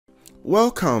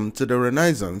Welcome to the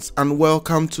Renaissance and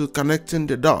welcome to Connecting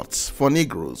the Dots for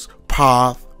Negroes,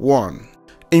 Part 1.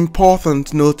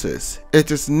 Important notice: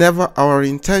 it is never our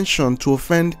intention to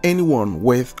offend anyone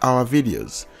with our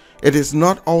videos. It is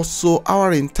not also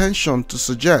our intention to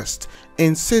suggest,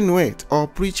 insinuate, or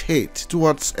preach hate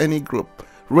towards any group,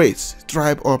 race,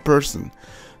 tribe, or person.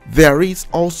 There is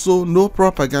also no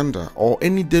propaganda or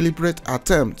any deliberate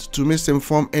attempt to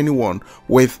misinform anyone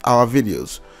with our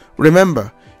videos.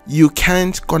 Remember, you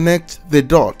can't connect the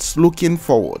dots looking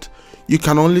forward. You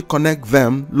can only connect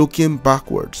them looking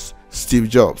backwards. Steve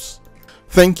Jobs.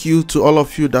 Thank you to all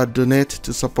of you that donate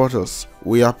to support us.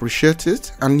 We appreciate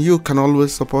it, and you can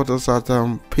always support us at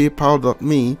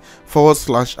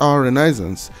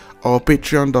paypal.me/ourrenaissance or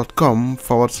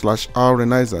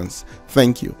patreon.com/ourrenaissance.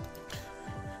 Thank you.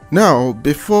 Now,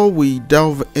 before we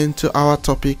delve into our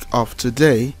topic of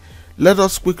today, let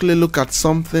us quickly look at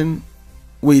something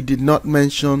we did not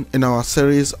mention in our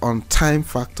series on time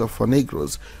factor for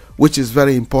Negroes, which is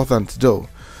very important though.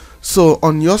 So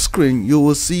on your screen you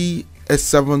will see a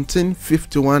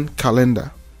 1751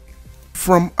 calendar.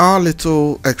 From our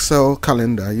little Excel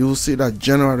calendar, you will see that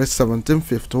January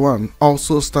 1751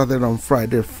 also started on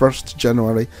Friday, 1st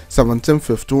January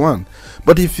 1751.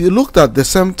 But if you looked at the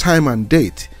same time and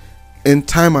date in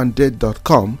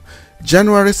timeanddate.com,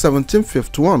 January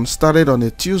 1751 started on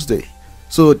a Tuesday.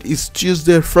 So it is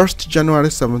Tuesday, 1st January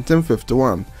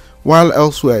 1751, while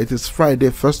elsewhere it is Friday,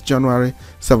 1st January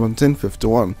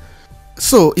 1751.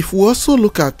 So if we also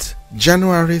look at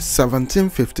January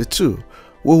 1752,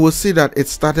 we will see that it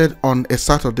started on a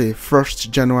Saturday,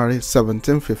 1st January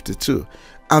 1752,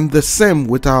 and the same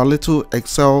with our little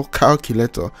Excel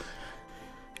calculator.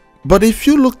 But if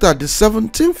you looked at the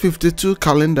 1752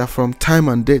 calendar from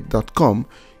timeanddate.com,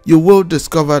 you will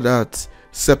discover that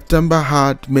September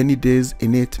had many days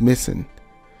in it missing.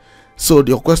 So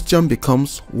your question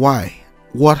becomes, why?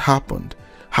 What happened?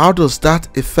 How does that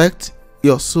affect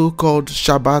your so-called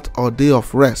Shabbat or day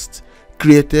of rest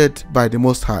created by the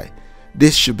Most High?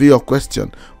 This should be your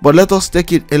question, but let us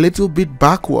take it a little bit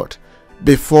backward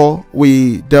before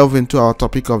we delve into our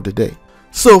topic of the day.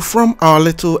 So from our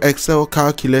little Excel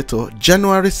calculator,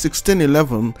 January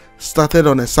 1611 started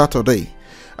on a Saturday.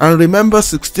 And remember,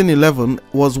 1611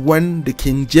 was when the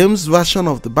King James Version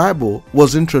of the Bible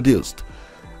was introduced.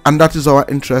 And that is our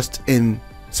interest in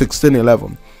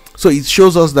 1611. So it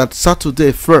shows us that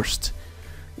Saturday 1st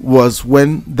was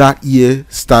when that year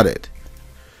started.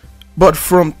 But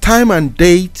from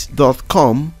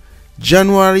timeanddate.com,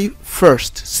 January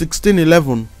 1st,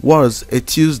 1611 was a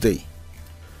Tuesday.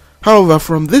 However,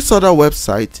 from this other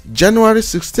website, January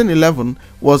 1611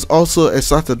 was also a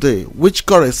Saturday, which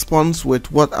corresponds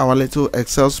with what our little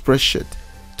Excel spreadsheet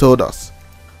told us.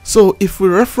 So if we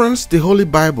reference the Holy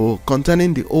Bible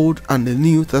containing the Old and the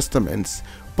New Testaments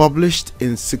published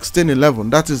in 1611,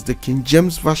 that is the King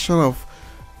James Version of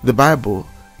the Bible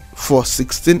for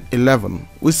 1611,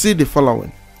 we see the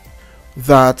following: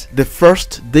 that the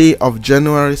first day of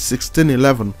January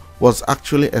 1611 was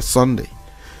actually a Sunday.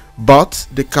 But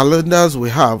the calendars we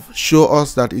have show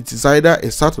us that it is either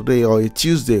a Saturday or a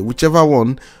Tuesday. Whichever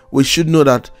one, we should know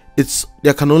that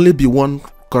there can only be one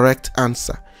correct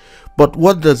answer. But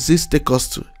what does this take us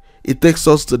to? It takes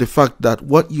us to the fact that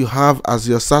what you have as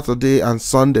your Saturday and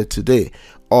Sunday today,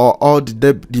 or all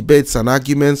the debates and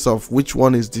arguments of which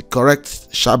one is the correct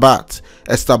Shabbat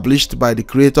established by the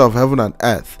Creator of heaven and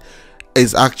earth,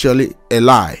 is actually a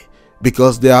lie,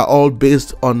 because they are all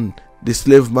based on the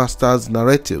slave master's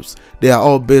narratives. They are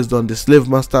all based on the slave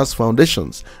master's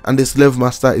foundations, and the slave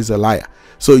master is a liar.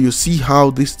 So you see how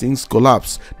these things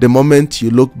collapse the moment you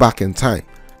look back in time.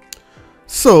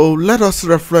 So let us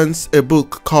reference a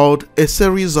book called A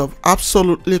Series of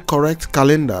Absolutely Correct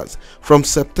Calendars from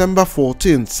September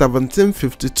 14,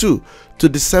 1752 to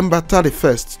December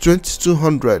 31st,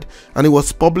 2200, and it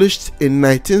was published in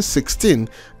 1916,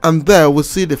 and there we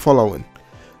see the following: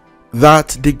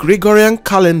 that the Gregorian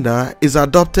calendar is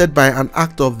adopted by an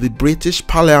act of the British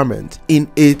Parliament in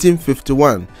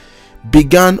 1851,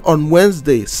 began on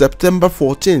Wednesday, September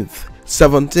 14th,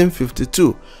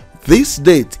 1752. This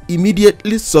date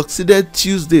immediately succeeded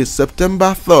Tuesday,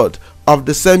 September 3rd of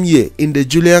the same year in the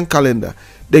Julian calendar.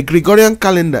 The Gregorian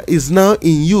calendar is now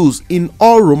in use in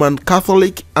all Roman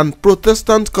Catholic and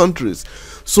Protestant countries.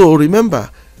 So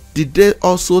remember, did they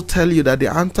also tell you that the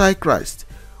Antichrist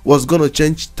was going to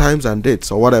change times and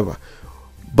dates or whatever?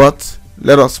 But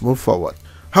let us move forward.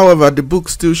 However, the book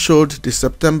still showed the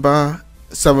September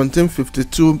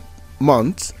 1752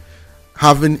 month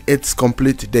having its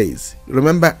complete days.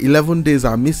 Remember, 11 days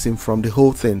are missing from the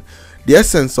whole thing. The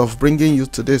essence of bringing you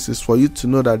to this is for you to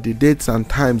know that the dates and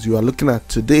times you are looking at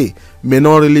today may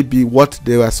not really be what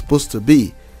they were supposed to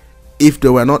be if they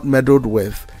were not meddled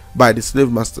with by the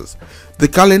slave masters. The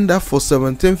calendar for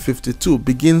 1752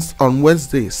 begins on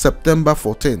Wednesday, September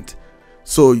 14th.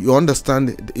 So you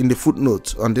understand, in the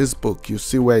footnote on this book, you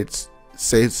see where it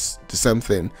says the same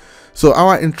thing. So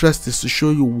our interest is to show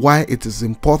you why it is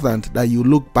important that you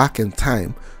look back in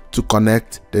time to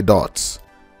connect the dots.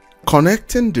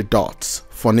 Connecting the dots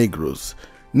for Negroes.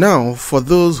 Now, for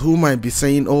those who might be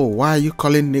saying, oh, why are you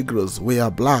calling Negroes? We are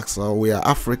blacks, or we are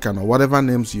African, or whatever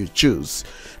names you choose.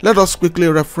 Let us quickly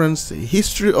reference the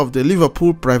history of the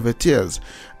Liverpool privateers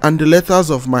and the letters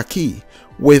of Marquis,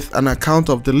 with an account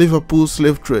of the Liverpool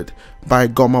slave trade by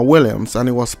Gomer Williams, and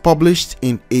it was published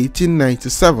in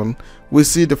 1897. We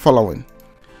see the following.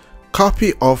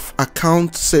 Copy of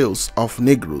account sales of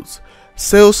Negroes.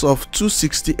 Sales of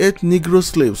 268 Negro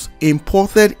slaves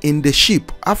imported in the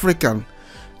ship African,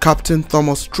 Captain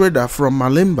Thomas Trader from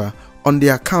Malimba, on the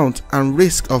account and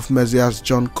risk of Messrs.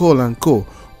 John Cole and Co.,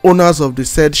 owners of the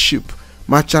said ship,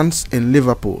 merchants in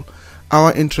Liverpool.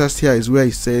 Our interest here is where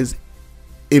it says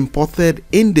imported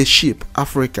in the ship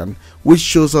African, which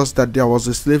shows us that there was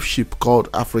a slave ship called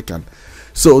African.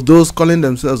 So those calling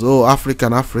themselves, oh,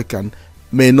 African,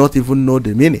 may not even know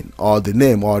the meaning or the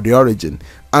name or the origin.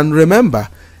 And remember,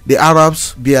 the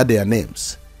Arabs bear their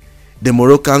names, the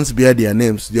Moroccans bear their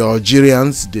names, the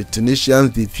Algerians, the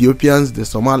Tunisians, the Ethiopians, the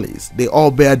Somalis, they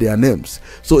all bear their names.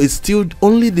 So it's still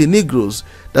only the Negroes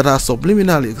that are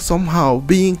subliminally somehow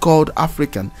being called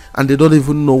African, and they don't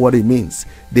even know what it means.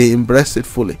 They embrace it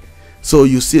fully. So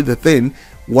you see the thing,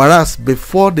 whereas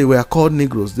before they were called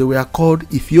Negroes, they were called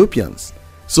Ethiopians.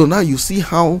 So now you see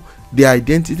how the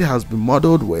identity has been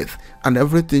muddled with and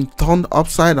everything turned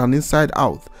upside and inside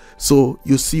out. So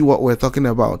you see what we're talking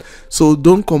about. So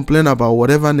don't complain about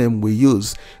whatever name we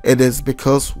use. It is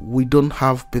because we don't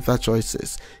have better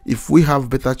choices. If we have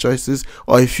better choices,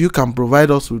 or if you can provide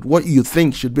us with what you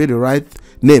think should be the right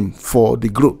name for the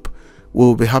group,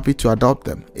 we'll be happy to adopt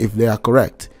them if they are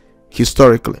correct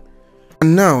historically.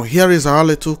 And now here is our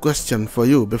little question for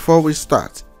you before we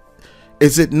start.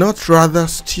 Is it not rather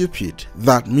stupid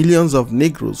that millions of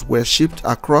Negroes were shipped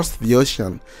across the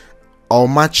ocean or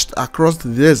marched across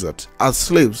the desert as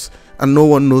slaves and no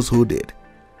one knows who did?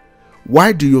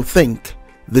 Why do you think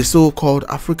the so-called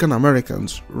African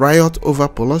Americans riot over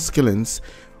police killings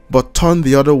but turn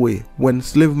the other way when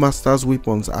slave masters'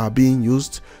 weapons are being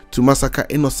used to massacre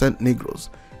innocent Negroes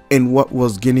in what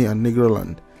was Guinea and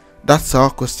Negroland? That's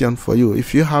our question for you.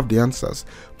 If you have the answers,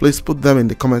 please put them in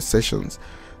the comment sections.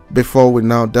 Before we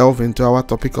now delve into our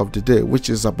topic of the day, which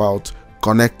is about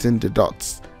connecting the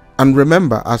dots. And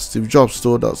remember, as Steve Jobs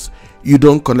told us, you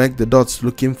don't connect the dots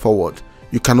looking forward,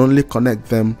 you can only connect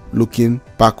them looking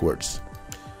backwards.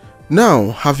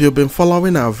 Now, have you been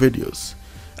following our videos?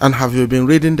 And have you been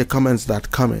reading the comments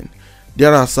that come in?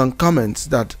 There are some comments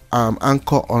that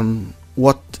anchor on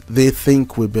what they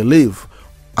think we believe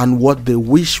and what they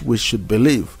wish we should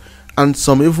believe, and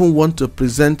some even want to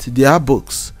present their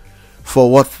books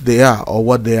for what they are or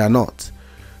what they are not.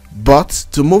 But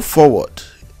to move forward,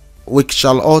 we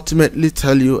shall ultimately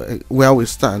tell you where we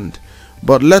stand.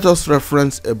 But let us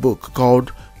reference a book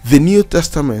called The New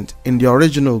Testament in the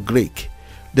original Greek,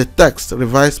 the text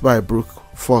revised by Brooke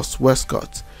Force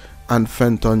Westcott and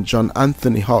Fenton John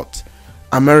Anthony Hort,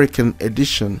 American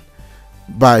edition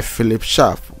by Philip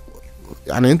Sharp,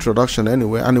 an introduction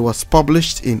anyway, and it was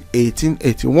published in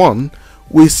 1881.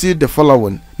 We see the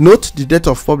following. Note the date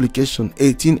of publication,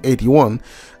 1881,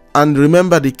 and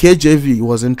remember the KJV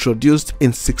was introduced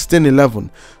in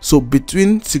 1611. So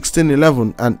between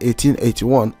 1611 and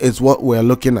 1881 is what we're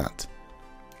looking at.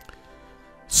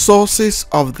 Sources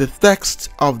of the text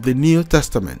of the New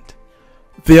Testament.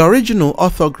 The original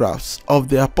orthographs of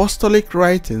the apostolic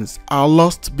writings are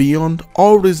lost beyond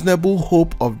all reasonable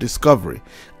hope of discovery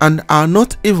and are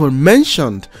not even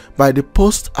mentioned by the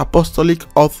post-apostolic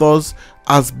authors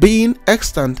as being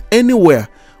extant anywhere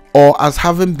or as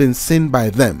having been seen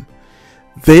by them.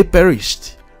 They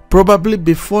perished, probably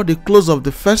before the close of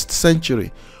the 1st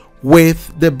century,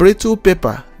 with the brittle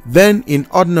paper then in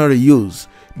ordinary use,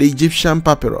 the Egyptian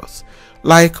papyrus.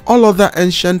 Like all other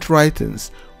ancient writings,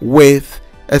 with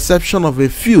exception of a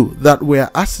few that were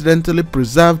accidentally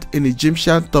preserved in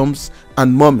Egyptian tombs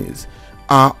and mummies,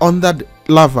 are under the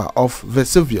lava of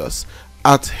Vesuvius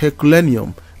at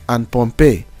Herculaneum and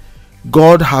Pompeii.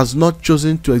 God has not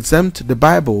chosen to exempt the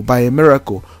Bible by a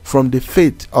miracle from the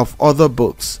fate of other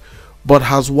books, but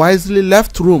has wisely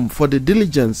left room for the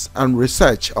diligence and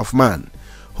research of man,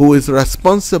 who is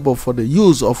responsible for the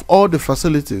use of all the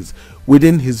facilities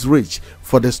within his reach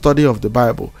for the study of the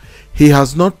Bible. He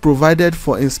has not provided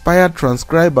for inspired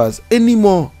transcribers any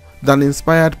more than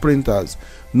inspired printers,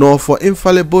 nor for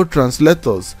infallible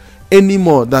translators any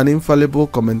more than infallible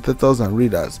commentators and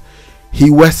readers. He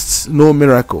wastes no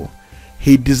miracle.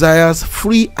 He desires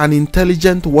free and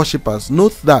intelligent worshippers.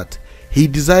 Note that he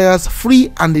desires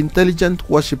free and intelligent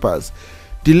worshippers.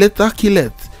 The letter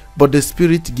killeth, but the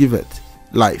spirit giveth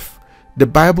life. The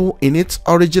Bible in its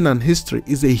origin and history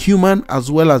is a human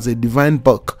as well as a divine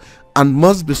book, and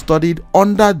must be studied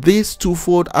under this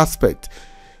twofold aspect.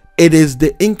 It is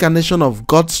the incarnation of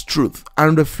God's truth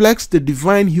and reflects the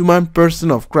divine human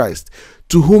person of Christ,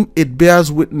 to whom it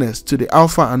bears witness to the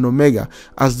Alpha and Omega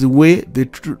as the way,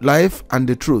 the life, and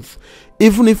the truth.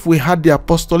 Even if we had the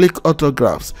apostolic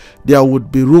autographs, there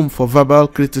would be room for verbal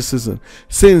criticism,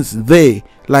 since they,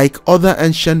 like other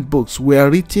ancient books, were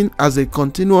written as a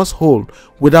continuous whole,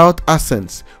 without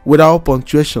accents, without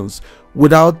punctuations,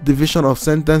 without division of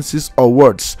sentences or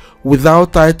words,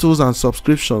 without titles and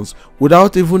subscriptions,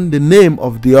 without even the name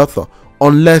of the author,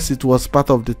 unless it was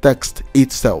part of the text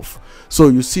itself. So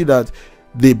you see that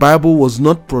the Bible was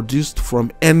not produced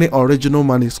from any original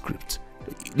manuscript.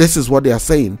 This is what they are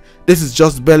saying. This is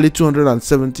just barely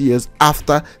 270 years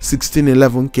after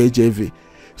 1611 KJV.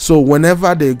 So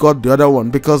whenever they got the other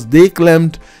one, because they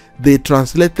claimed they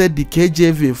translated the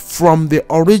KJV from the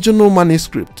original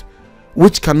manuscript,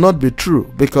 which cannot be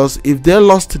true, because if they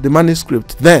lost the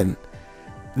manuscript, then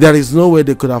there is no way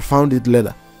they could have found it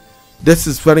later. This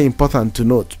is very important to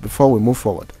note before we move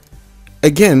forward.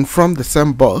 Again, from the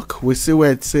same book, we see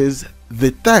where it says,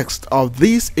 the text of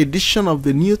this edition of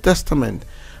the New Testament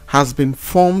has been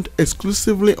formed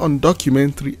exclusively on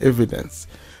documentary evidence,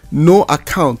 no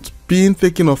account being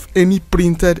taken of any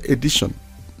printed edition.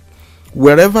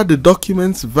 Wherever the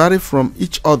documents vary from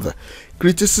each other,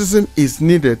 criticism is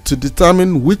needed to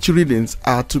determine which readings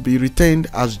are to be retained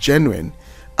as genuine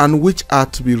and which are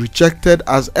to be rejected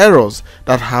as errors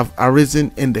that have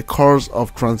arisen in the course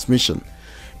of transmission.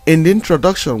 In the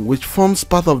introduction, which forms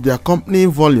part of the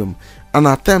accompanying volume, an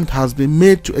attempt has been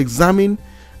made to examine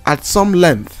at some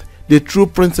length the true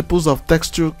principles of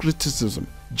textual criticism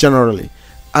generally,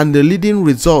 and the leading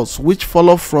results which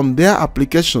follow from their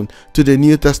application to the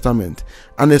New Testament,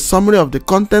 and a summary of the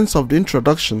contents of the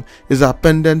introduction is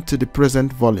appended to the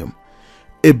present volume.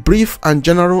 A brief and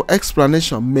general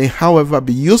explanation may, however,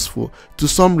 be useful to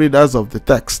some readers of the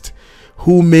text,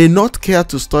 who may not care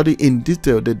to study in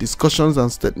detail the discussions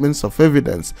and statements of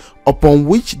evidence upon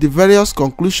which the various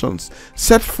conclusions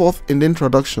set forth in the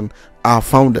introduction are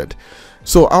founded.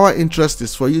 So our interest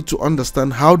is for you to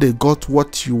understand how they got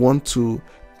what you want to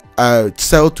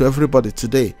sell to everybody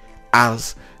today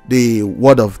as the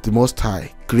word of the Most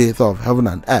High, creator of heaven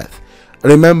and earth.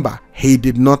 Remember, he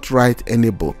did not write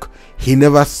any book. He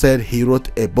never said he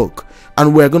wrote a book.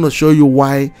 And we're going to show you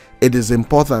why it is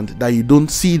important that you don't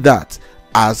see that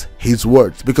as his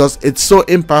words, because it's so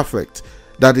imperfect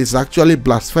that it's actually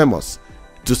blasphemous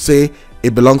to say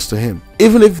it belongs to him.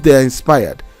 Even if they are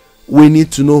inspired, we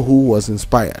need to know who was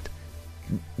inspired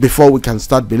before we can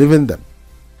start believing them.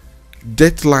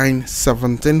 Dateline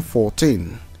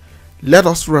 1714. Let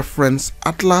us reference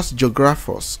Atlas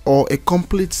Geographus, or a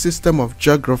complete system of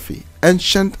geography,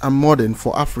 ancient and modern,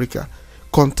 for Africa,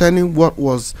 containing what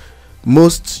was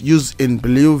most used in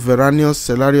Bellew, Veranius,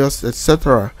 Cellarius,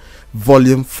 etc.,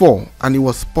 volume 4, and it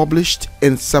was published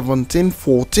in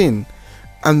 1714.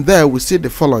 And there we see the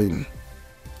following,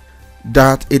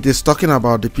 that it is talking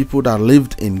about the people that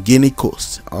lived in Guinea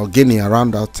coast, or Guinea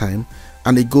around that time,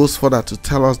 and it goes further to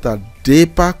tell us that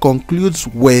Harper concludes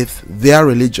with their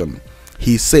religion.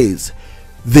 He says,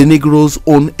 the Negroes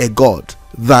own a God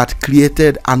that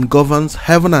created and governs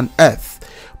heaven and earth,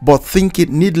 but think it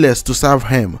needless to serve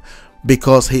him,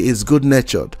 because he is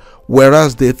good-natured,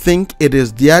 whereas they think it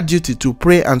is their duty to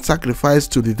pray and sacrifice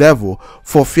to the devil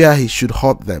for fear he should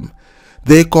hurt them.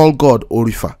 They call God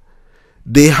Orifa.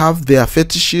 They have their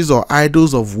fetishes or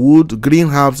idols of wood, green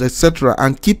herbs, etc.,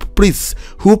 and keep priests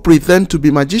who pretend to be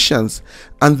magicians,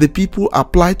 and the people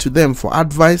apply to them for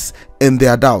advice in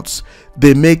their doubts.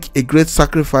 They make a great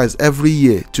sacrifice every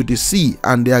year to the sea,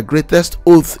 and their greatest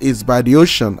oath is by the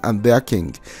ocean and their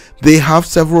king. They have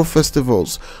several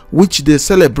festivals, which they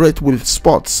celebrate with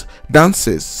sports,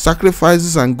 dances,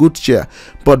 sacrifices, and good cheer,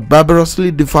 but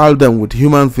barbarously defile them with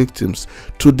human victims.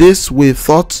 To this we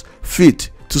thought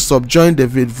fit to subjoin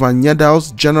David Van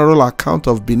Yadal's general account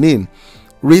of Benin,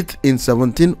 written in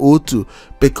 1702,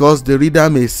 because the reader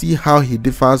may see how he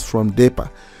differs from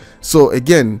Harper. So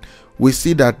again, we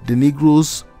see that the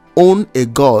Negroes own a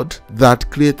God that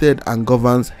created and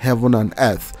governs heaven and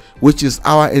earth, which is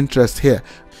our interest here.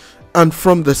 And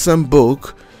from the same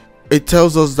book, it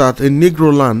tells us that in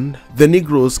Negro land, the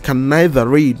Negroes can neither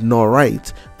read nor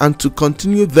write, and to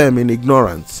continue them in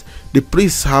ignorance, the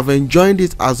priests have enjoined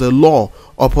it as a law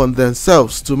upon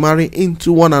themselves to marry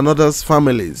into one another's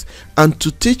families, and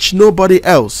to teach nobody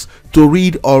else to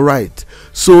read or write,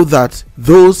 so that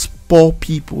those poor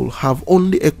people have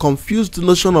only a confused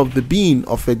notion of the being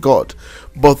of a God,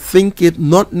 but think it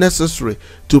not necessary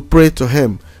to pray to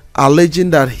him, alleging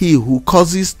that he who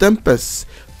causes tempests,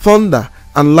 thunder,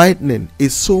 and lightning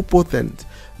is so potent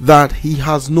that he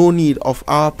has no need of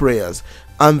our prayers,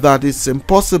 and that it's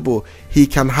impossible he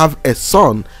can have a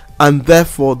son, and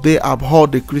therefore they abhor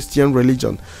the Christian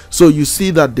religion. So you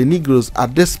see that the Negroes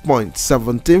at this point,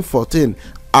 1714,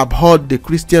 abhorred the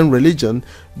Christian religion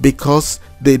because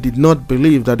they did not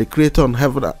believe that the creator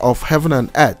of heaven and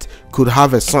earth could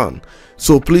have a son.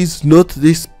 So please note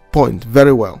this point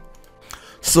very well.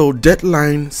 So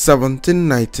deadline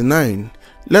 1799,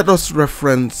 let us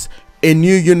reference A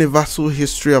New Universal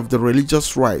History of the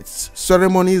Religious Rites,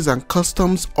 Ceremonies and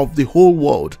Customs of the Whole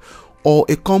World, or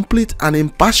a complete and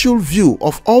impartial view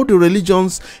of all the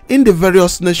religions in the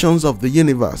various nations of the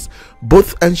universe,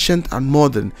 both ancient and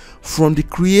modern, from the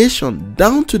creation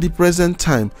down to the present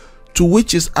time, to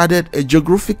which is added a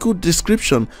geographical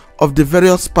description of the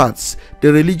various parts,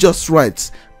 the religious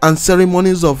rites and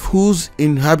ceremonies of whose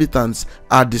inhabitants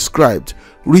are described,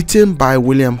 written by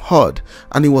William Hurd,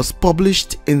 and it was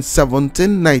published in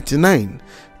 1799.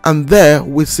 And there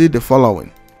we see the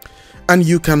following. And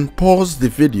you can pause the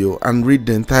video and read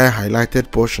the entire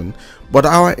highlighted portion, but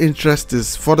our interest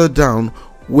is further down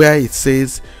where it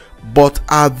says, "But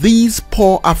are these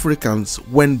poor Africans,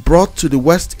 when brought to the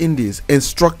West Indies,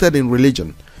 instructed in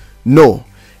religion? No,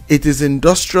 it is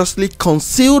industriously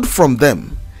concealed from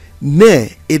them.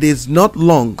 Nay, it is not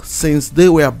long since they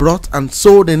were brought and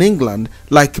sold in England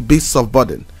like beasts of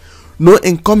burden. No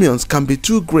encomiums can be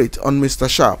too great on Mr.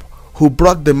 Sharp, who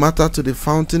brought the matter to the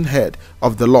fountainhead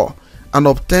of the law, and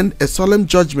obtained a solemn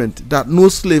judgment that no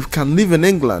slave can live in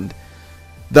England,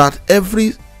 that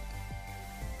every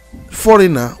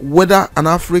foreigner, whether an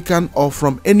African or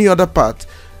from any other part,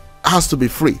 has to be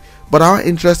free." But our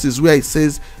interest is where it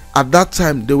says at that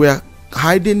time they were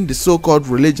hiding the so-called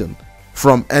religion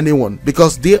from anyone,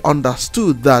 because they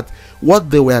understood that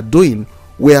what they were doing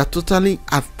were totally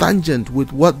at tangent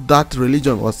with what that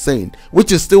religion was saying,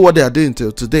 which is still what they are doing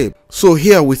till today. So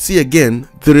here we see again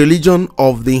the religion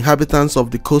of the inhabitants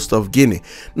of the coast of Guinea.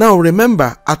 Now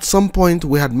remember, at some point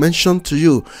we had mentioned to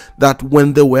you that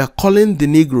when they were calling the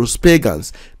Negroes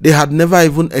pagans, they had never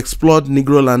even explored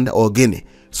Negroland or Guinea,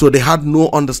 so they had no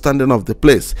understanding of the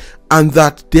place, and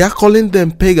that their calling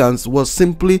them pagans was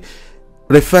simply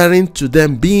referring to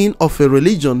them being of a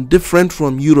religion different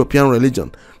from European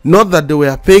religion. Not that they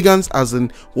were pagans as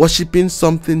in worshipping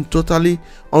something totally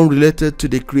unrelated to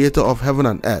the creator of heaven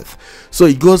and earth. So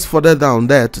it goes further down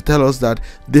there to tell us that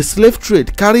the slave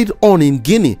trade carried on in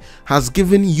Guinea has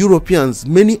given Europeans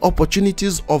many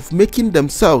opportunities of making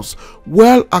themselves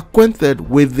well acquainted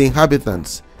with the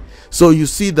inhabitants. So you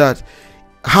see that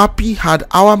happy had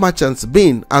our merchants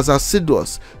been as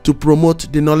assiduous to promote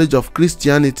the knowledge of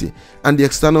Christianity and the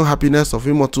external happiness of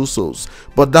immortal souls.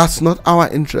 But that's not our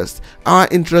interest. Our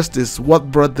interest is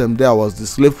what brought them there was the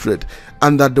slave trade,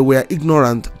 and that they were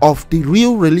ignorant of the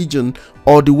real religion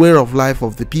or the way of life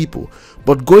of the people.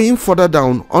 But going further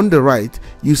down on the right,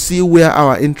 you see where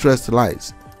our interest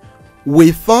lies. We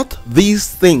thought these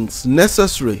things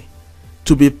necessary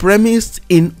to be premised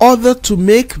in order to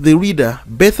make the reader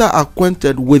better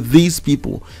acquainted with these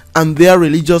people and their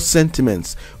religious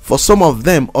sentiments, for some of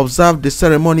them observe the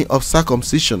ceremony of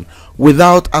circumcision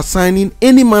without assigning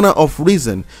any manner of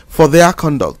reason for their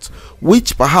conduct,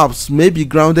 which perhaps may be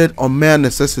grounded on mere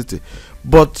necessity.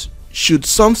 But should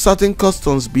some certain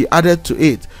customs be added to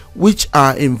it which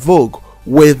are in vogue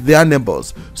with their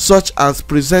neighbors, such as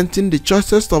presenting the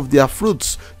choicest of their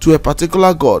fruits to a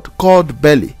particular god called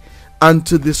Belly, and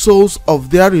to the souls of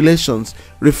their relations,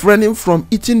 refraining from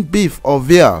eating beef or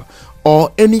veal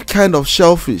or any kind of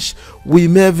shellfish, we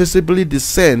may visibly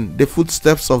discern the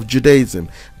footsteps of Judaism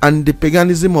and the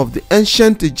paganism of the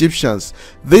ancient Egyptians.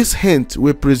 This hint,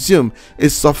 we presume,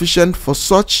 is sufficient for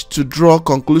such to draw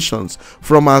conclusions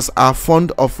from as are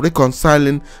fond of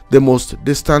reconciling the most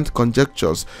distant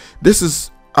conjectures. This is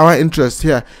our interest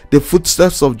here, the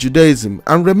footsteps of Judaism.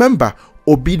 And remember,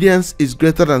 obedience is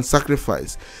greater than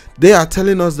sacrifice. They are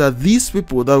telling us that these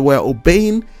people that were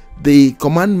obeying the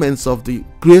commandments of the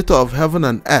creator of heaven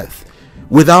and earth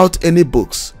without any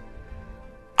books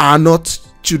are not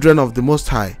children of the Most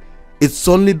High. It's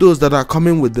only those that are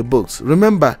coming with the books.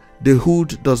 Remember, the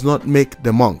hood does not make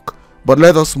the monk. But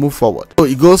let us move forward. So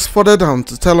it goes further down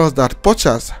to tell us that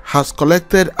Porchas has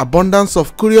collected abundance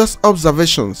of curious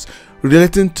observations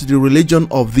relating to the religion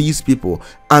of these people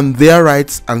and their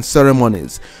rites and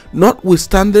ceremonies.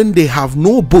 Notwithstanding, they have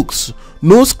no books,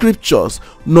 no scriptures,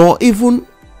 nor even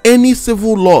any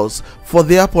civil laws for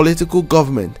their political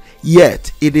government.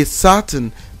 Yet it is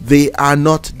certain they are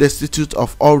not destitute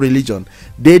of all religion.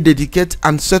 They dedicate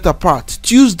and set apart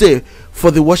Tuesday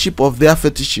for the worship of their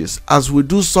fetishes, as we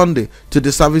do Sunday to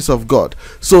the service of God.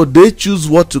 So they choose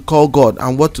what to call God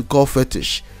and what to call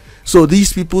fetish. So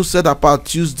these people set apart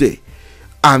Tuesday,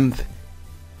 and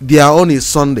their own is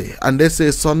Sunday, and they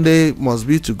say Sunday must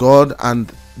be to God,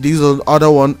 and this other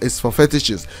one is for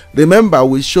fetishes. Remember,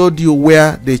 we showed you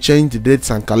where they changed the dates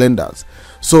and calendars.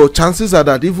 So chances are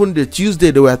that even the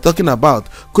Tuesday they were talking about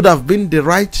could have been the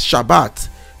right Shabbat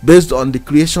based on the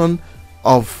creation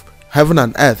of heaven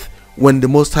and earth when the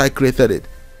Most High created it.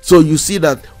 So you see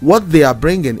that what they are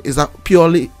bringing is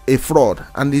purely a fraud,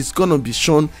 and it's going to be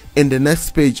shown in the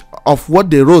next page of what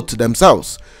they wrote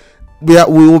themselves. We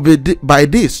will be by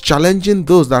this challenging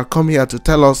those that come here to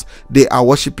tell us they are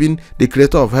worshiping the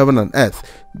creator of heaven and earth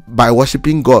by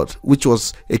worshiping God, which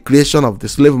was a creation of the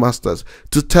slave masters,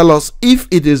 to tell us if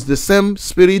it is the same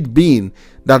spirit being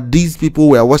that these people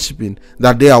were worshiping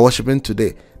that they are worshiping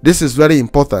today. This is very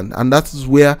important, and that is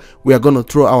where we are going to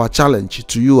throw our challenge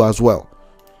to you as well.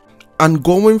 And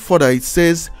going further, it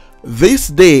says, this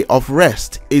day of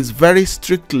rest is very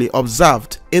strictly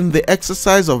observed in the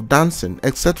exercise of dancing,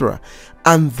 etc.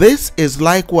 And this is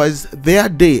likewise their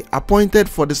day appointed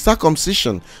for the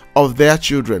circumcision of their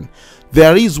children.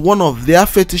 There is one of their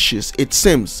fetishes, it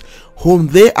seems, whom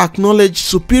they acknowledge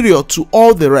superior to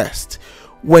all the rest.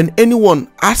 When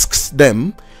anyone asks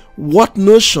them what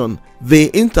notion they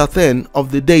entertain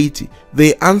of the deity,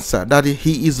 they answer that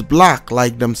he is black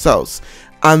like themselves,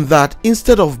 and that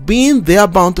instead of being their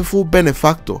bountiful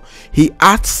benefactor, he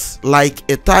acts like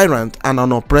a tyrant and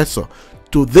an oppressor.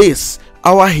 To this,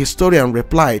 our historian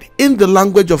replied in the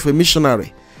language of a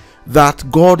missionary, that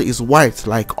God is white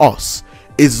like us,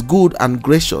 is good and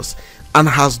gracious, and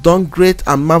has done great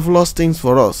and marvelous things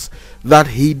for us, that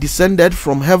he descended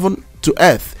from heaven to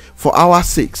earth for our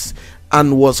sakes,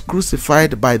 and was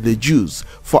crucified by the Jews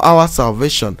for our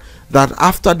salvation, that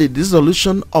after the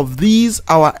dissolution of these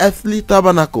our earthly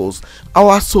tabernacles,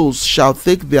 our souls shall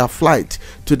take their flight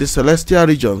to the celestial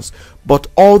regions. But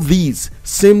all these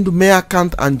seemed mere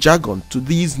cant and jargon to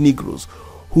these Negroes,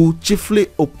 who chiefly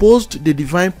opposed the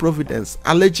divine providence,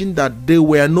 alleging that they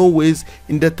were no ways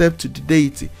indebted to the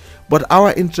deity. But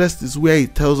our interest is where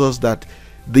it tells us that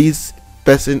this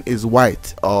person is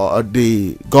white, or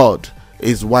the God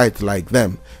is white like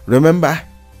them. Remember,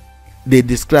 they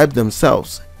describe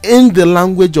themselves in the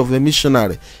language of a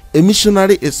missionary. A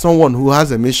missionary is someone who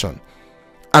has a mission,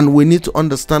 and we need to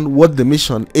understand what the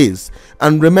mission is.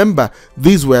 And remember,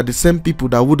 these were the same people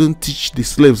that wouldn't teach the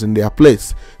slaves in their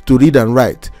place to read and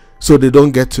write, so they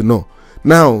don't get to know.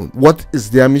 Now, what is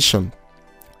their mission?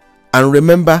 And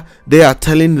remember, they are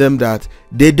telling them that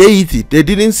the deity, they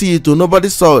didn't see it, or nobody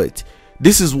saw it.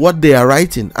 This is what they are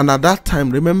writing. And at that time,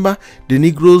 remember, the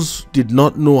Negroes did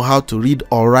not know how to read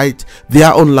or write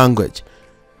their own language.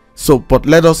 So, but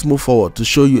let us move forward to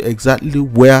show you exactly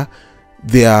where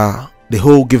the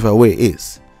whole giveaway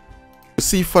is. You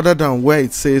see further down where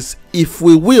it says, if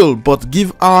we will but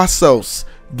give ourselves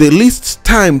the least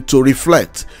time to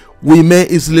reflect, we may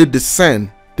easily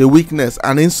discern the weakness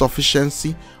and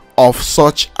insufficiency of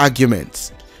such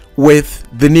arguments with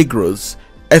the Negroes,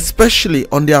 especially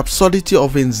on the absurdity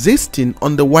of insisting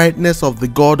on the whiteness of the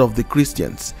God of the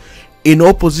Christians in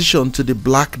opposition to the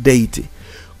black deity.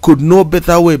 Could no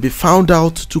better way be found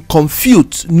out to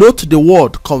confute, note the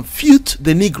word, confute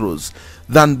the Negroes,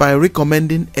 than by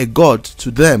recommending a God to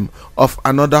them of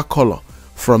another color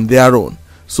from their own?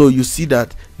 So you see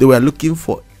that they were looking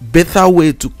for better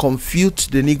way to confute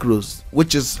the Negroes,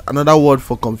 which is another word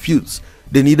for confuse.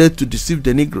 They needed to deceive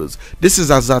the Negroes. This is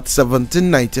as at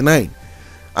 1799.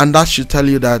 And that should tell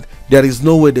you that there is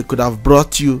no way they could have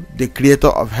brought you the creator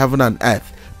of heaven and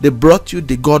earth. They brought you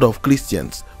the God of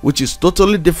Christians, which is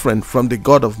totally different from the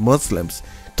God of Muslims,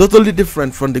 totally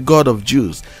different from the God of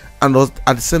Jews, and was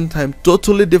at the same time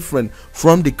totally different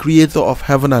from the creator of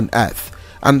heaven and earth.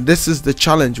 And this is the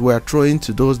challenge we are throwing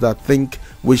to those that think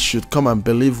we should come and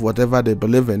believe whatever they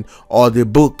believe in, or the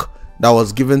book that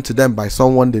was given to them by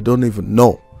someone they don't even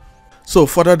know. So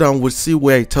further down, we'll see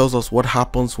where it tells us what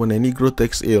happens when a Negro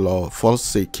takes ill or falls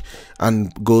sick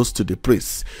and goes to the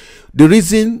priest. The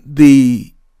reason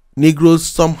the Negroes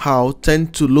somehow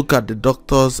tend to look at the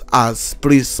doctors as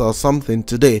priests or something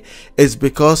today is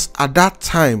because at that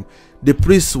time the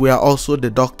priests were also the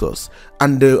doctors,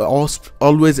 and they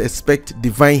always expect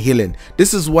divine healing.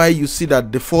 This is why you see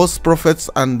that the false prophets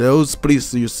and those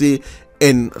priests you see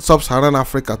in sub-Saharan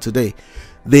Africa today,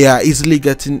 they are easily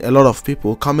getting a lot of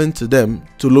people coming to them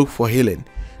to look for healing.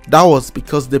 That was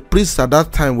because the priests at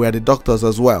that time were the doctors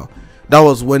as well. That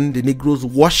was when the Negroes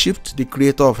worshipped the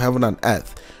creator of heaven and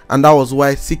earth, and that was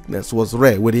why sickness was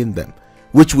rare within them,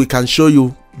 which we can show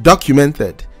you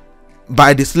documented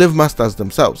by the slave masters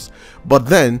themselves. But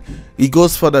then he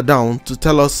goes further down to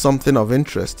tell us something of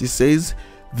interest. He says,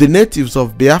 the natives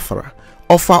of Biafra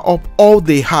offer up all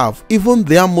they have, even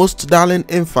their most darling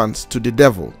infants, to the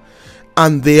devil,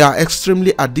 and they are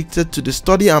extremely addicted to the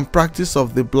study and practice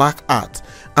of the black art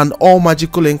and all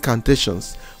magical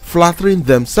incantations, flattering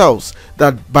themselves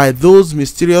that by those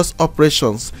mysterious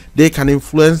operations they can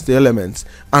influence the elements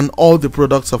and all the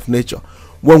products of nature.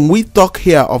 When we talk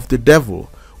here of the devil,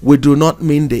 we do not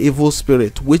mean the evil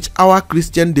spirit which our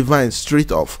Christian divines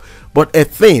treat of, but a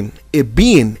thing, a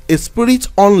being, a spirit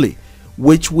only,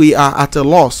 which we are at a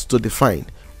loss to define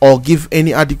or give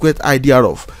any adequate idea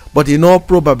of. But in all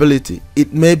probability,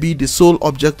 it may be the sole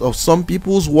object of some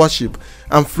people's worship,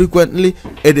 and frequently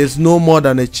it is no more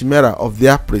than a chimera of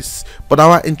their priests. But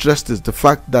our interest is the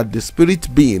fact that the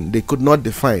spirit being they could not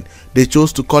define, they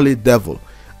chose to call it devil,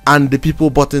 and the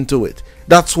people bought into it.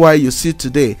 That's why you see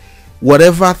today,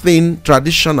 whatever thing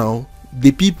traditional,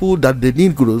 the people that the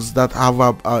Negroes that have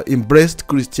embraced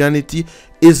Christianity,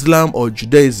 Islam or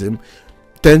Judaism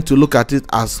tend to look at it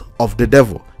as of the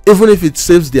devil, even if it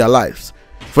saves their lives.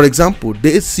 For example,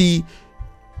 they see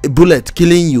a bullet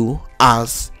killing you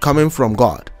as coming from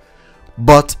God.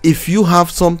 But if you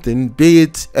have something, be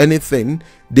it anything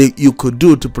you could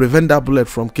do to prevent that bullet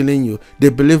from killing you, they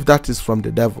believe that is from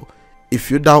the devil. If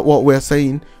you doubt what we're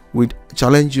saying, we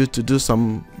challenge you to do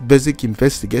some basic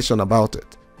investigation about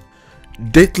it.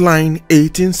 Dateline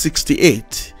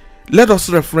 1868. Let us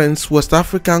reference West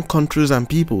African countries and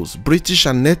peoples, British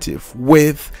and native,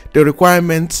 with the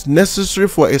requirements necessary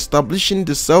for establishing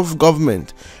the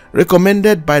self-government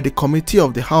recommended by the Committee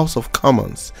of the House of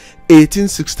Commons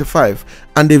 1865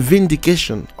 and the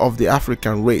Vindication of the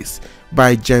African Race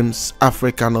by James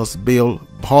Africanus Bale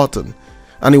Horton,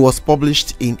 and it was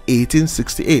published in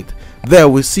 1868. There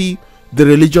we see the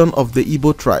religion of the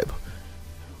Igbo tribe.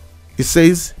 It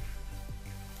says,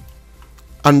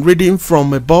 and reading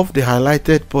from above the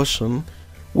highlighted portion,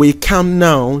 we come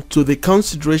now to the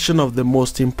consideration of the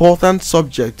most important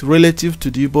subject relative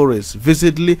to the Igbo race,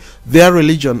 visibly their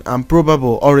religion and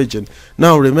probable origin.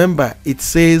 Now remember, it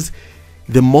says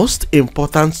the most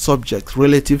important subject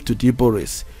relative to the Igbo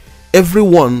race.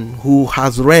 Everyone who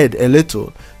has read a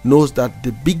little knows that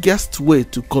the biggest way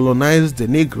to colonize the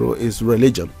Negro is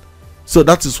religion. So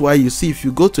that is why you see, if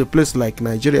you go to a place like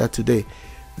Nigeria today,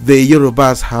 the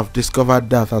Yorubas have discovered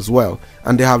that as well,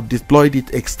 and they have deployed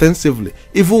it extensively,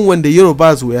 even when the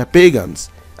Yorubas were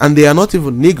pagans, and they are not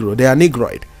even Negro, they are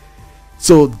Negroid.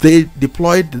 So they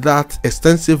deployed that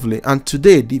extensively, and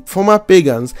today the former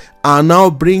pagans are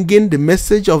now bringing the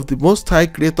message of the Most High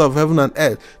Creator of heaven and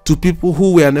earth to people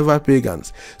who were never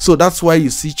pagans. So that's why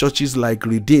you see churches like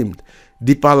Redeemed,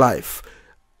 Deeper Life,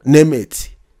 name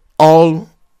it, all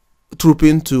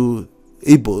trooping to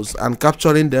Igbos and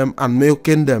capturing them and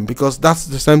milking them, because that's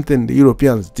the same thing the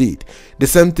Europeans did, the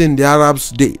same thing the Arabs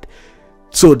did.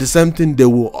 So the same thing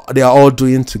they are all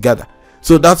doing together.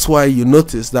 So that's why you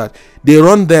notice that they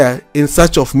run there in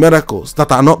search of miracles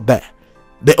that are not there.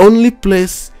 The only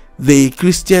place the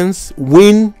Christians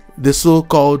win the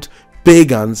so-called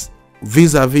pagans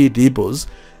vis-a-vis the Igbos,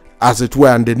 as it were,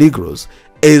 and the Negroes,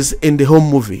 is in the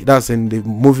home movie. That's in the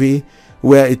movie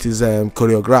where it is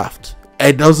choreographed.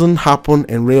 It doesn't happen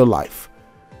in real life.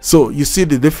 So you see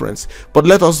the difference. But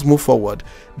let us move forward.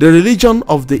 The religion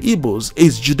of the Igbos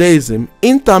is Judaism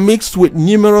intermixed with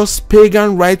numerous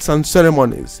pagan rites and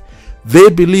ceremonies. They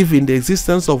believe in the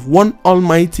existence of one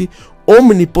almighty,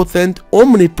 omnipotent,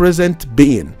 omnipresent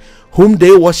being, whom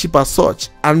they worship as such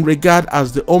and regard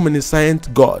as the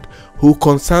omniscient God who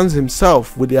concerns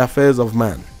himself with the affairs of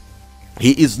man.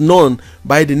 He is known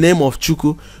by the name of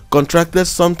Chukwu, contracted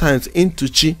sometimes into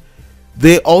Chi.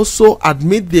 They also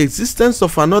admit the existence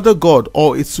of another god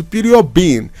or a superior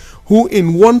being who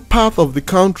in one part of the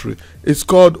country is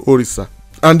called Orisa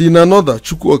and in another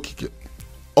Chukwu Okike,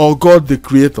 or God the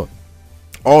Creator,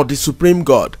 or the Supreme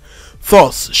God,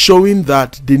 thus showing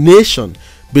that the nation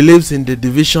believes in the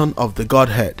division of the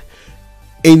Godhead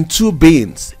in two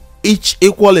beings, each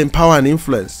equal in power and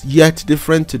influence, yet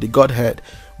different to the Godhead,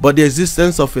 but the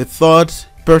existence of a third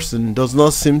person does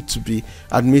not seem to be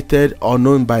admitted or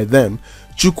known by them,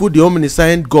 Chukwu, the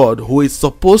omniscient God who is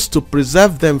supposed to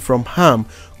preserve them from harm,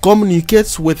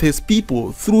 communicates with his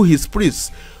people through his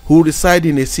priests who reside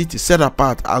in a city set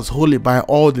apart as holy by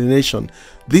all the nation.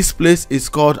 This place is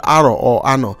called Aro or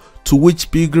Ano, to which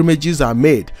pilgrimages are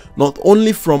made, not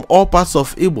only from all parts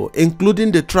of Igbo,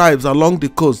 including the tribes along the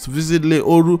coast, visit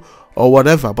Oru or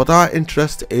whatever, but our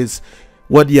interest is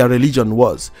what their religion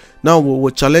was. Now we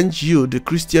will challenge you, the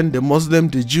Christian, the Muslim,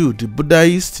 the Jew, the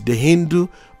Buddhist, the Hindu,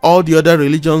 all the other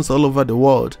religions all over the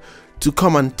world, to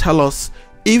come and tell us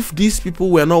if these people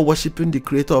were not worshipping the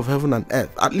creator of heaven and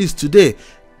earth. At least today,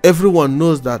 everyone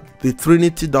knows that the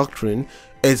Trinity doctrine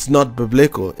is not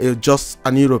biblical. It's just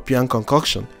an European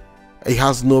concoction. It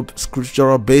has no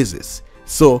scriptural basis.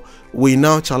 So we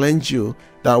now challenge you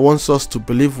that wants us to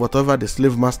believe whatever the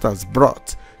slave masters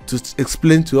brought, to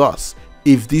explain to us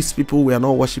if these people were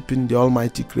not worshipping the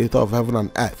almighty creator of heaven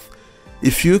and earth.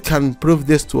 If you can prove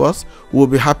this to us, we'll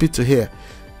be happy to hear.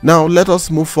 Now let us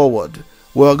move forward.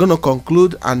 We're going to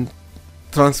conclude and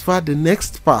transfer the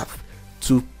next part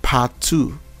to part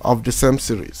 2 of the same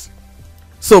series.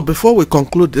 So before we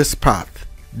conclude this part,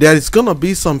 there is going to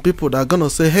be some people that are going to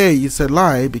say, hey, it's a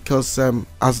lie, because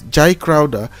as Jai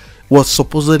Crowder was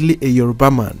supposedly a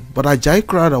Yoruba man, but Jai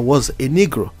Crowder was a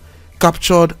Negro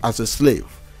captured as a slave.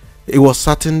 He was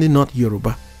certainly not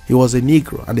Yoruba. He was a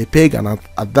Negro and a pagan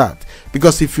at that,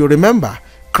 because if you remember,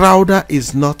 Crowder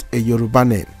is not a Yoruba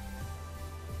name.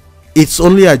 It's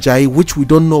only Ajayi, which we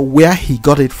don't know where he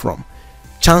got it from.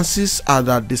 Chances are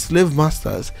that the slave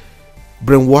masters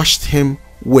brainwashed him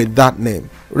with that name.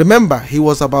 Remember, he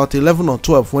was about 11 or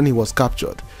 12 when he was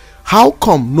captured. How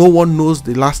come no one knows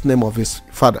the last name of his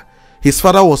father? His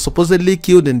father was supposedly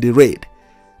killed in the raid.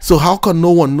 So how come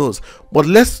no one knows? But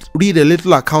let's read a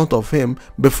little account of him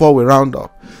before we round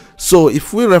up. So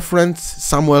if we reference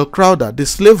Samuel Crowder, the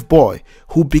slave boy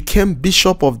who became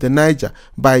Bishop of the Niger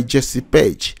by Jesse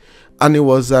Page, and he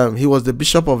was the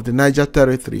Bishop of the Niger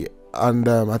Territory, and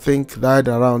I think died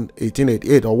around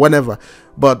 1888 or whenever,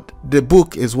 but the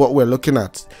book is what we're looking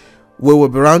at. We will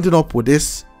be rounding up with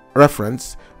this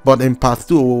reference, but in part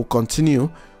 2 we'll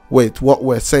continue with what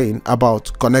we're saying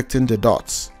about connecting the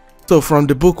dots. So from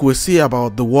the book we see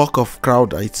about the work of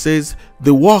Crowder. It says,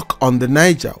 the work on the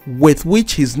Niger with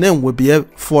which his name will be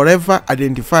forever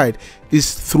identified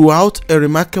is throughout a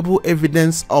remarkable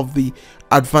evidence of the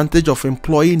advantage of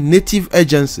employing native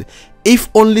agency, if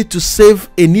only to save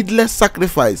a needless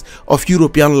sacrifice of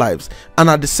European lives, and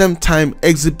at the same time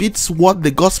exhibits what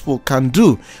the gospel can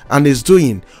do and is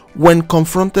doing when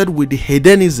confronted with the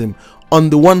hedonism on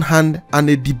the one hand and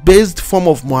a debased form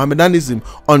of Mohammedanism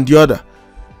on the other.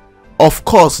 Of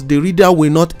course, the reader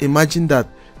will not imagine that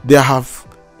there have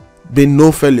been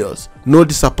no failures, no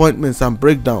disappointments and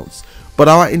breakdowns. But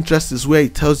our interest is where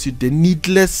it tells you the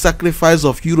needless sacrifice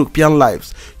of European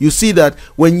lives. You see that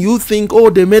when you think, oh,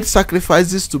 they made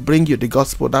sacrifices to bring you the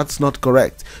gospel, that's not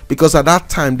correct. Because at that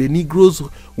time, the Negroes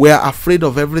were afraid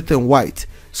of everything white.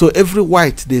 So every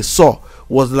white they saw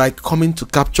was like coming to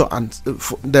capture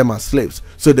them as slaves.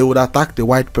 So they would attack the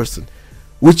white person,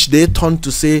 which they turned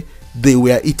to say they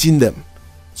were eating them.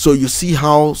 So you see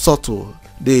how subtle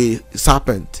the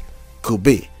serpent could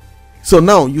be. So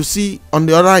now you see on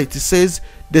the right, it says,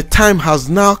 the time has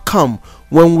now come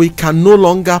when we can no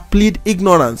longer plead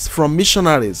ignorance from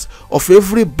missionaries of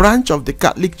every branch of the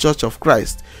Catholic Church of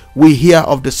Christ. We hear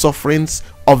of the sufferings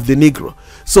of the Negro.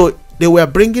 So they were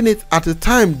bringing it at the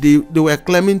time they were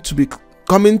claiming to be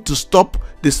coming to stop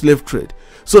the slave trade.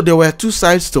 So there were two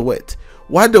sides to it.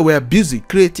 While they were busy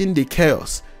creating the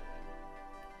chaos,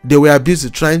 they were busy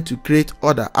trying to create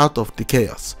order out of the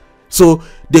chaos. So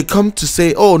they come to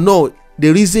say, oh no,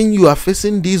 the reason you are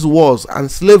facing these wars and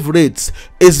slave raids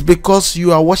is because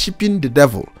you are worshiping the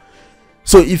devil.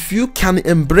 So if you can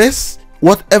embrace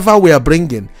whatever we are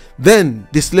bringing, then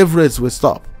the slave raids will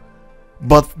stop.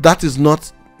 But that is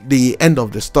not the end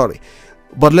of the story.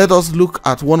 But let us look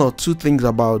at one or two things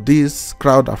about this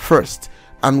crowd at first,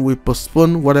 and we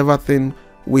postpone whatever thing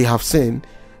we have seen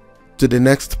to the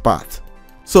next part.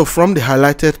 So from the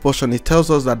highlighted portion, it tells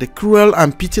us that the cruel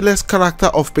and pitiless character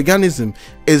of paganism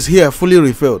is here fully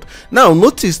revealed. Now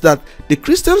notice that the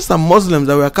Christians and Muslims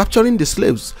that were capturing the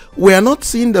slaves were not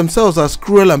seeing themselves as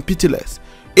cruel and pitiless.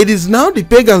 It is now the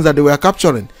pagans that they were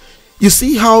capturing. You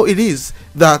see how it is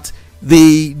that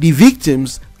the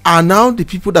victims are now the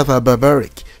people that are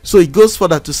barbaric. So it goes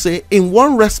further to say, in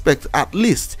one respect at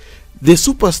least, the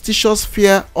superstitious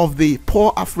fear of the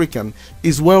poor African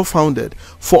is well founded,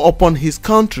 for upon his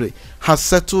country has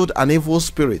settled an evil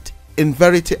spirit in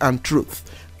verity and truth,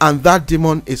 and that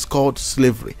demon is called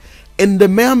slavery. in the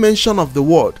mere mention of the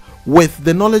word, with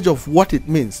the knowledge of what it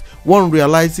means, one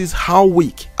realizes how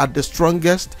weak at the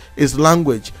strongest is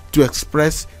language to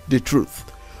express the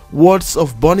truth. Words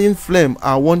of burning flame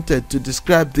are wanted to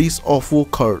describe this awful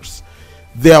curse.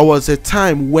 There was a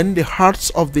time when the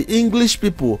hearts of the English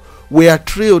people were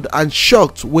thrilled and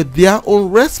shocked with their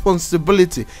own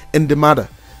responsibility in the matter,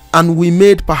 and we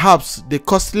made perhaps the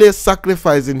costliest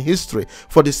sacrifice in history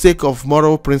for the sake of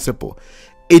moral principle.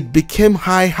 It became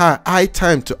high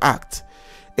time to act.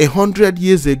 100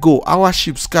 years ago, our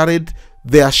ships carried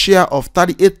their share of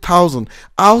 38,000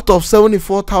 out of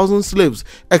 74,000 slaves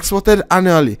exported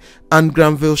annually, and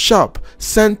Granville Sharp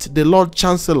sent the Lord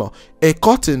Chancellor a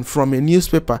cutting from a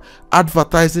newspaper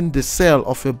advertising the sale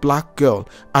of a black girl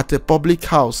at a public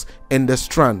house in the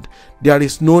Strand. There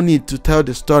is no need to tell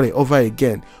the story over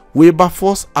again.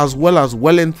 Wilberforce as well as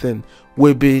Wellington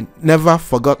will be never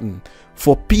forgotten,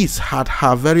 for peace had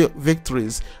her very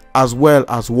victories as well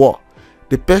as war.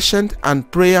 The patient and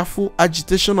prayerful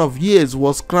agitation of years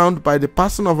was crowned by the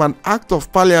passing of an Act of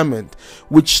Parliament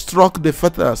which struck the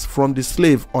fetters from the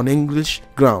slave on English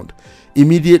ground.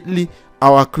 Immediately,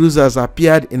 our cruisers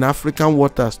appeared in African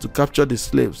waters to capture the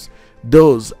slaves,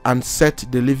 those and set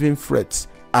the living frets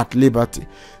at liberty.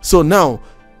 So now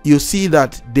you see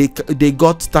that they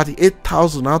got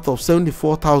 38,000 out of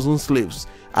 74,000 slaves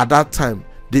at that time,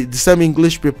 the same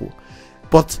English people,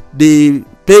 but the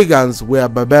pagans were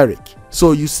barbaric.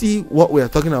 So you see what we are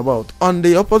talking about. On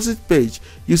the opposite page,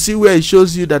 you see where it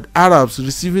shows you that Arabs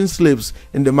receiving slaves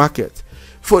in the market.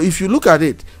 For if you look at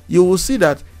it, you will see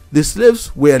that the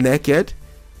slaves were naked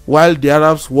while the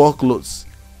Arabs wore clothes,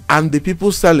 and the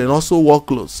people selling also wore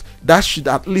clothes. That should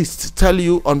at least tell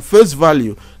you on face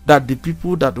value that the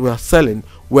people that were selling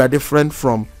were different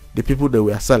from the people they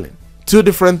were selling. Two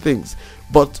different things.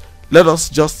 But let us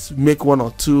just make one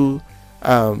or two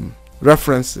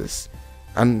references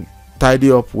and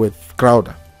tidy up with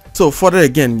Crowder. So further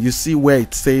again, you see where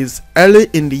it says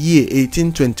early in the year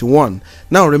 1821.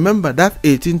 Now remember that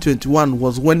 1821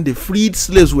 was when the freed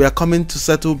slaves were coming to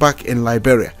settle back in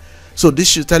Liberia. So this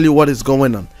should tell you what is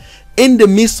going on. In the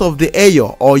midst of the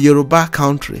Eyo or Yoruba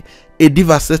country, a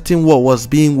devastating war was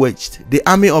being waged. The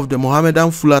army of the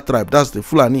Mohammedan Fula tribe, that's the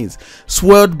Fulanis,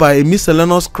 swelled by a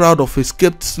miscellaneous crowd of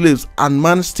escaped slaves and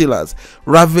man-stealers,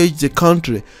 ravaged the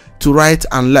country to right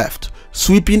and left.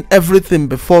 Sweeping everything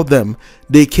before them,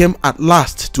 they came at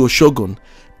last to Oshogun,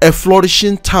 a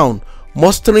flourishing town,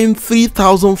 mustering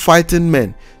 3,000 fighting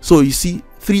men. So you see,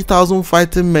 3,000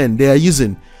 fighting men they are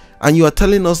using, and you are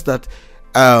telling us that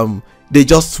they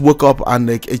just woke up and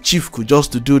like a chief could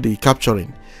just to do the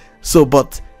capturing. So,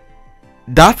 but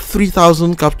that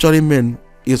 3,000 capturing men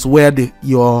is where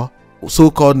your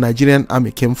so-called Nigerian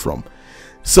army came from.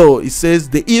 So it says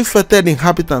the ill-fated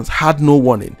inhabitants had no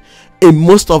warning. In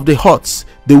most of the huts,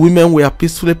 the women were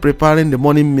peacefully preparing the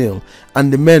morning meal,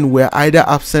 and the men were either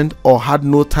absent or had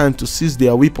no time to seize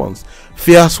their weapons.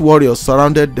 Fierce warriors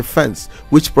surrounded the fence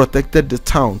which protected the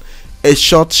town. A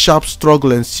short, sharp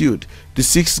struggle ensued. The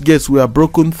 6 gates were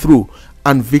broken through,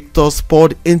 and victors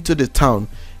poured into the town.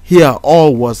 Here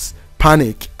all was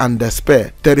panic and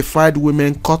despair. Terrified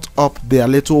women caught up their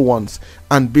little ones,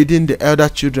 and bidding the elder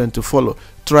children to follow,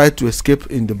 tried to escape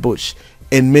in the bush.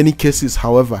 In many cases,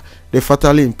 however, they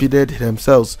fatally impeded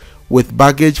themselves with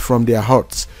baggage from their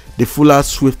huts. The Fullers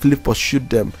swiftly pursued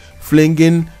them,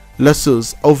 flinging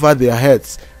lassos over their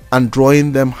heads and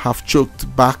drawing them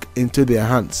half-choked back into their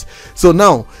hands. So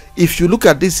now, if you look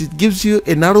at this, it gives you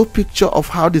a narrow picture of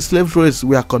how the slave trades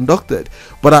were conducted.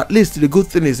 But at least the good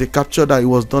thing is the capture that it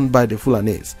was done by the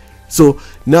Fulanese. So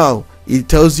now, it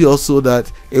tells you also that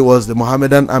it was the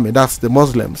Mohammedan army, that's the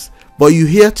Muslims. But you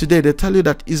hear today, they tell you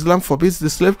that Islam forbids the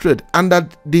slave trade and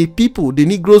that the people, the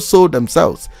Negroes, sold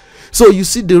themselves. So you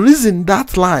see, the reason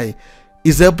that lie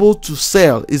is able to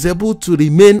sell, is able to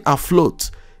remain afloat,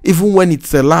 even when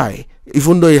it's a lie,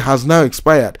 even though it has now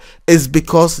expired, is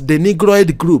because the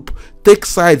Negroid group takes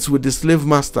sides with the slave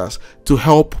masters to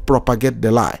help propagate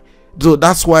the lie. So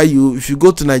that's why if you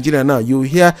go to Nigeria now, you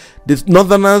hear the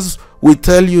Northerners will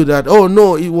tell you that, oh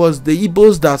no, it was the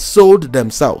Igbos that sold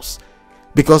themselves.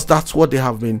 Because that's what they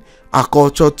have been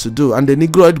acculturated to do. And the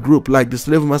Negroid group, like the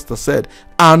slave master said,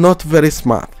 are not very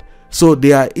smart. So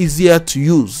they are easier to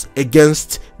use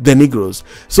against the Negroes.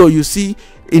 So you see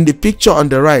in the picture on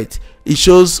the right, it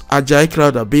shows Ajayi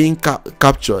Crowther being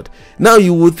captured. Now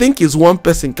you would think it's one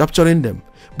person capturing them.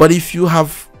 But if you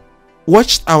have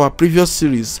watched our previous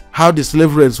series, how the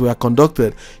slave raids were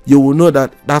conducted, you will know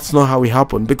that that's not how it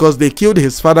happened, because they killed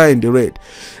his father in the raid.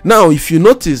 Now if you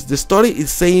notice, the story is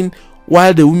saying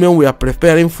while the women were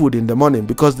preparing food in the morning,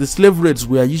 because the slave raids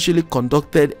were usually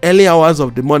conducted early hours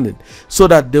of the morning, so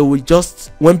that they will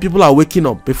just, when people are waking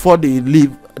up before they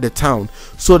leave the town,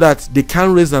 so that they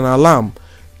can raise an alarm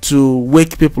to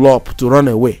wake people up to run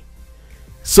away.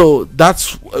 So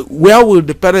that's where will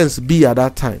the parents be at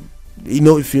that time? You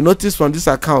know, if you notice from this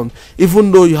account,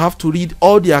 even though you have to read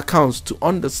all the accounts to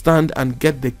understand and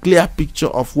get the clear picture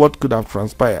of what could have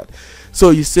transpired.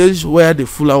 So he says where the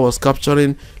Fuller was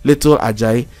capturing little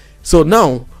Ajayi. So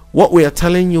now what we are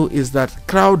telling you is that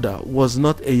Crowder was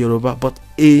not a Yoruba, but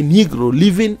a Negro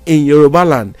living in Yoruba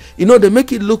land. You know, they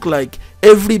make it look like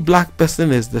every black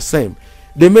person is the same.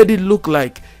 They made it look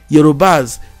like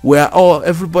Yorubas were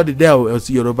everybody there was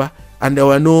Yoruba, and there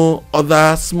were no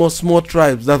other small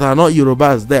tribes that are not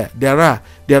Yorubas there. There are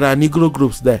Negro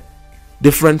groups there,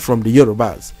 different from the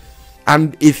Yorubas.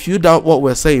 And if you doubt what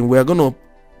we're saying, we're going to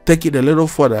take it a little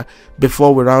further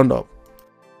before we round up.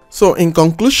 So in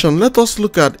conclusion, let us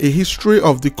look at a history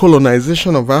of the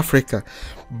colonization of Africa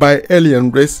by alien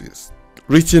races,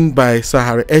 written by Sir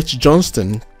Harry H.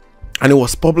 Johnston, and it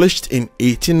was published in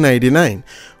 1899.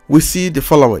 We see the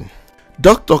following.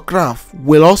 Dr. Kraft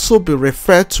will also be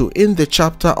referred to in the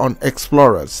chapter on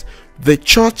explorers. The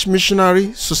Church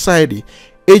Missionary Society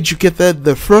educated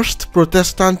the first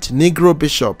Protestant Negro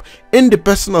bishop in the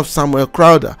person of Samuel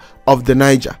Crowder of the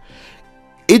Niger.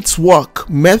 Its work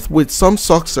met with some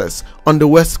success on the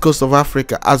west coast of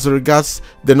Africa as regards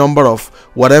the number of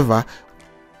whatever,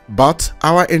 but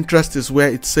our interest is where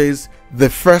it says the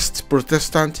first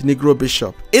Protestant Negro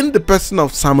bishop in the person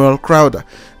of Samuel Crowder.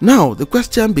 Now the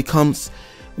question becomes,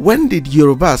 when did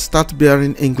Yoruba start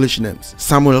bearing English names?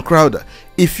 Samuel Crowder,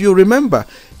 if you remember,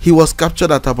 he was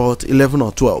captured at about 11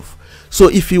 or 12. So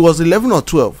if he was 11 or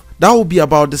 12, that would be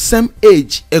about the same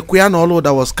age Ekweanolo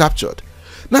that was captured.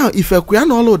 Now if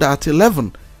Ekweanolo at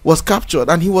 11 was captured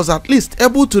and he was at least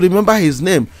able to remember his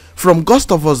name from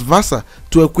Gustavus Vassa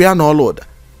to Ekweanolo,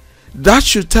 that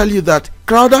should tell you that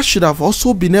Crowder should have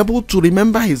also been able to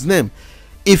remember his name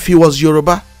if he was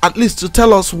Yoruba, at least to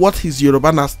tell us what his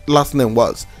Yoruba last name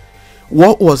was.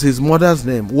 What was his mother's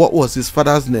name? What was his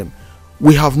father's name?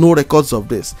 We have no records of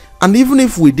this. And even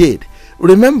if we did,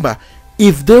 remember,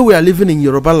 if they were living in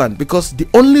Yoruba land, because the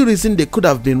only reason they could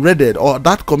have been raided, or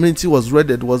that community was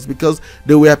raided, was because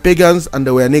they were pagans and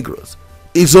they were Negroes.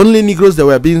 It's only Negroes that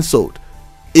were being sold.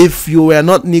 If you were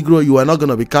not Negro, you were not going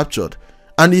to be captured.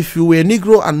 And if you were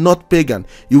Negro and not pagan,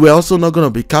 you were also not going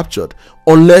to be captured,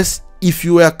 unless if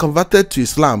you were converted to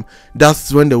Islam,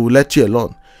 that's when they will let you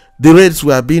alone. The raids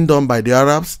were being done by the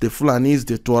Arabs, the Fulanis,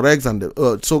 the Tuaregs, and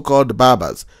the so-called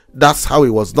Berbers. That's how it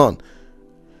was done.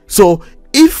 So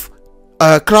if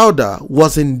Crowder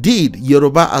was indeed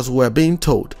Yoruba as we were being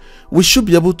told, we should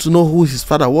be able to know who his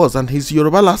father was and his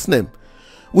Yoruba last name.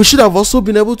 We should have also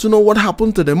been able to know what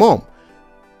happened to the mom.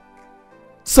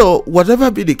 So whatever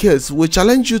be the case, we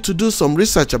challenge you to do some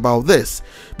research about this,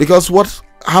 because what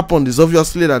happened is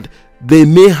obviously that they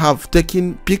may have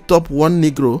picked up one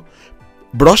Negro,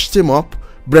 brushed him up,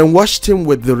 brainwashed him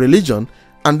with the religion,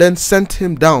 and then sent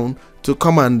him down to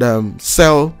come and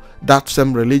sell that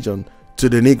same religion to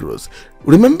the Negroes.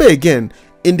 Remember again,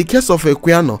 in the case of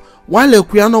Ekweano, while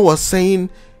Ekweano was saying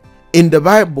in the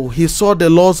Bible he saw the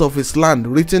laws of his land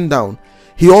written down,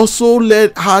 he also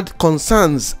had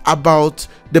concerns about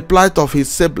the plight of his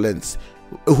siblings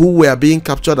who were being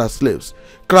captured as slaves.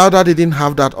 Crowder didn't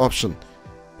have that option.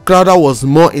 Crowder was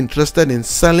more interested in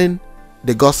selling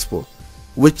the gospel,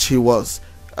 which he was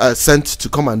sent to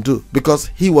come and do, because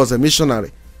he was a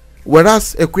missionary.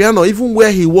 Whereas Ekweano, even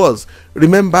where he was,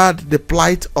 remembered the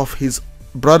plight of his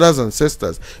brothers and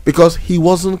sisters, because he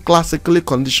wasn't classically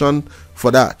conditioned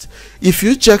for that. If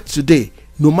you check today,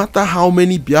 no matter how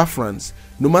many Biafrans,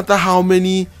 no matter how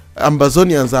many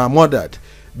Ambazonians are murdered,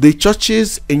 the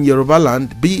churches in Yoruba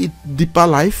land, be it Deeper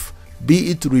Life, be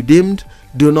it Redeemed,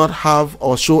 do not have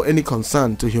or show any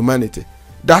concern to humanity.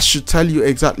 That should tell you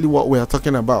exactly what we are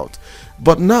talking about.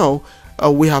 But now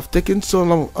we have taken so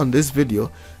long on this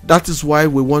video. That is why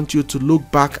we want you to look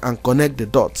back and connect the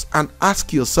dots and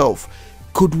ask yourself,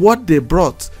 could what they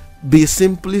brought be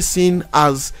simply seen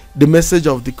as the message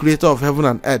of the creator of heaven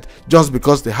and earth just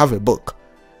because they have a book?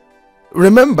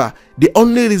 Remember, the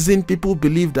only reason people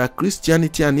believe that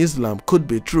Christianity and Islam could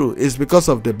be true is because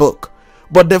of the book.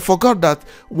 But they forgot that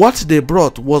what they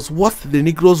brought was what the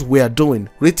Negroes were doing,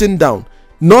 written down,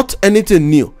 not anything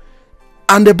new.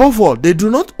 And above all, they do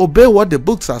not obey what the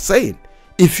books are saying.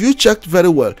 If you checked very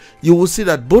well, you will see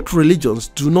that both religions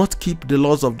do not keep the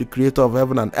laws of the creator of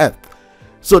heaven and earth.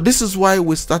 So this is why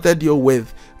we started here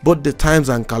with both the times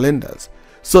and calendars,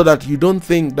 so that you don't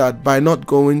think that by not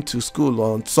going to school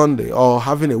on Sunday or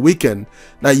having a weekend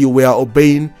that you were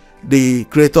obeying the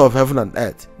creator of heaven and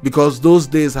earth, because those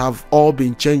days have all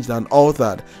been changed and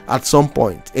altered at some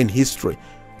point in history,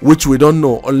 which we don't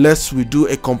know unless we do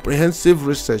a comprehensive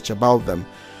research about them.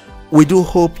 We do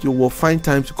hope you will find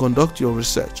time to conduct your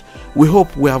research. We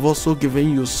hope we have also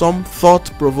given you some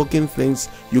thought-provoking things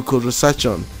you could research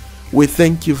on. We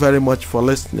thank you very much for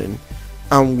listening,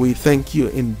 and we thank you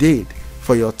indeed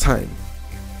for your time.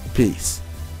 Peace.